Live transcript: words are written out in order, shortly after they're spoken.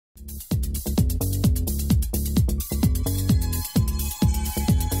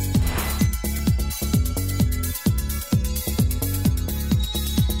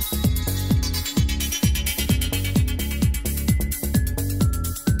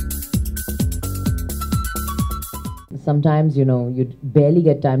Sometimes, you barely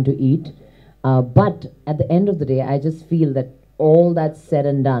get time to eat. But at the end of the day, I just feel that all that's said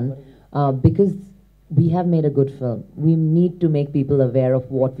and done, because we have made a good film, we need to make people aware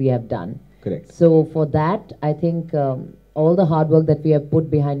of what we have done. Correct. So for that, I think all the hard work that we have put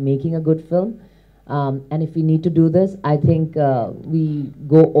behind making a good film, and if we need to do this, I think we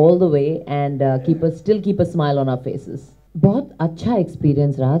go all the way and still keep a smile on our faces. बहुत अच्छा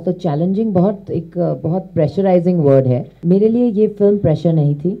experience रहा. तो challenging बहुत pressurising word है मेरे लिए. ये film pressure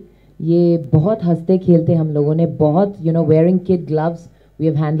नहीं थी. ये बहुत हंसते खेलते हम लोगों ने बहुत wearing kid gloves, we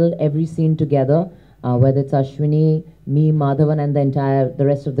have handled every scene together, whether it's Ashwini, me, Madhavan and the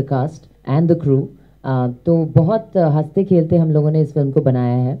rest of the cast and the crew. तो बहुत हंसते खेलते हम लोगों ने इस फिल्म को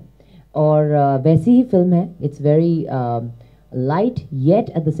बनाया है और वैसी ही फिल्म है. It's very light yet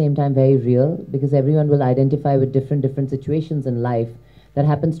at the same time very real, because everyone will identify with different situations in life that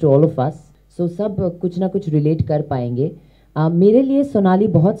happens to all of us. So सब कुछ ना कुछ relate कर पाएंगे. मेरे लिए सोनाली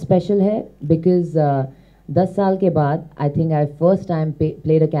बहुत स्पेशल है because 10 साल के बाद I think I first time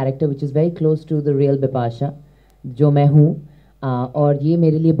played a character which is very close to the real Bipasha, जो मैं हूँ. और ये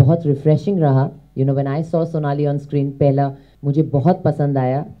मेरे लिए बहुत refreshing रहा. When I saw Sonali on screen, पहला मुझे बहुत पसंद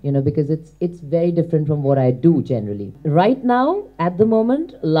आया, because it's very different from what I do generally. Right now, at the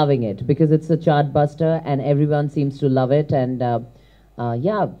moment, loving it because it's a chartbuster and everyone seems to love it, and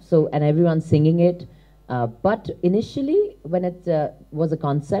and everyone's singing it. But initially, when it was a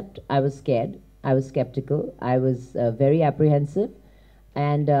concept, I was scared, I was skeptical, I was very apprehensive,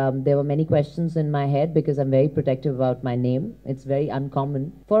 and there were many questions in my head because I'm very protective about my name. It's very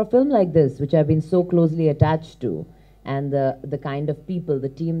uncommon for a film like this, which I've been so closely attached to, and the kind of people, the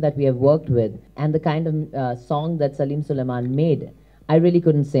team that we have worked with, and the kind of song that Salim Sulaiman made. I really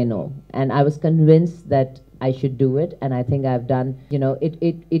couldn't say no, and I was convinced that I should do it, and I think I've done,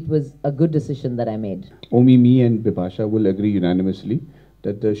 it was a good decision that I made. Omi, me and Bipasha will agree unanimously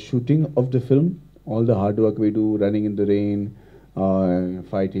that the shooting of the film, all the hard work we do, running in the rain,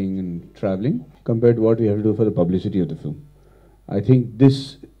 fighting and traveling, compared to what we have to do for the publicity of the film. I think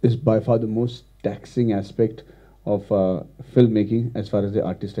this is by far the most taxing aspect of filmmaking as far as the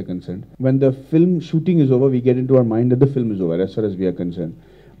artists are concerned. When the film shooting is over, we get into our mind that the film is over as far as we are concerned.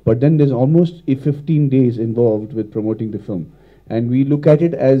 But then there's almost 15 days involved with promoting the film. And we look at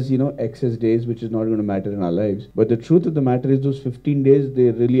it as, excess days, which is not going to matter in our lives. But the truth of the matter is those 15 days, they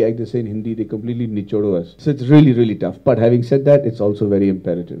really, like they say in Hindi, they completely nichodo us. So it's really, really tough. But having said that, it's also very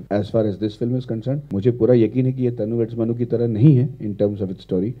imperative. As far as this film is concerned, मुझे पूरा यकीन है कि ये तनु weds Manu की तरह नहीं है in terms of its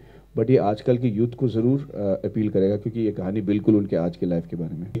story. But ये आजकल के यूथ को ज़रूर अपील करेगा, क्योंकि ये कहानी बिल्कुल उनके आज के लाइफ के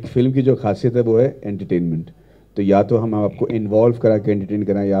बारे में. एक फिल्म की जो खासियत है वो है एंटरटेनमेंट. तो या तो हम आपको इन्वॉल्व करा के एंटरटेन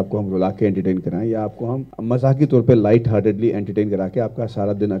कराएं, या आपको हम रुला के एंटरटेन कराएं, या आपको हम मजाकी तौर पे लाइट हार्टेडली एंटरटेन करा के आपका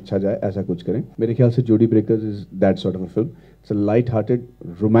सारा दिन अच्छा जाए, ऐसा कुछ करें. मेरे ख्याल से जोडी breakers is that sort of a film. It's a light hearted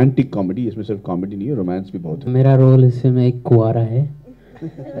romantic comedy. इसमें सिर्फ कॉमेडी नहीं है, रोमांस भी बहुत है. मेरा रोल इसमें एक कुंवारा है.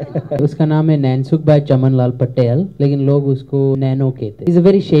 उसका नाम है नैनसुख भाई चमन लाल पटेल, लेकिन लोग उसको नैनो कहते हैं. He's a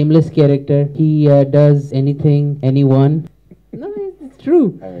very shameless character. He does anything, anyone. No, it's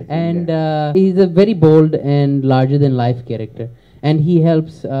true. And he's a very bold and larger than life character. And he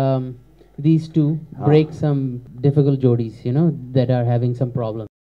helps these two break some difficult Jodis, that are having some problems.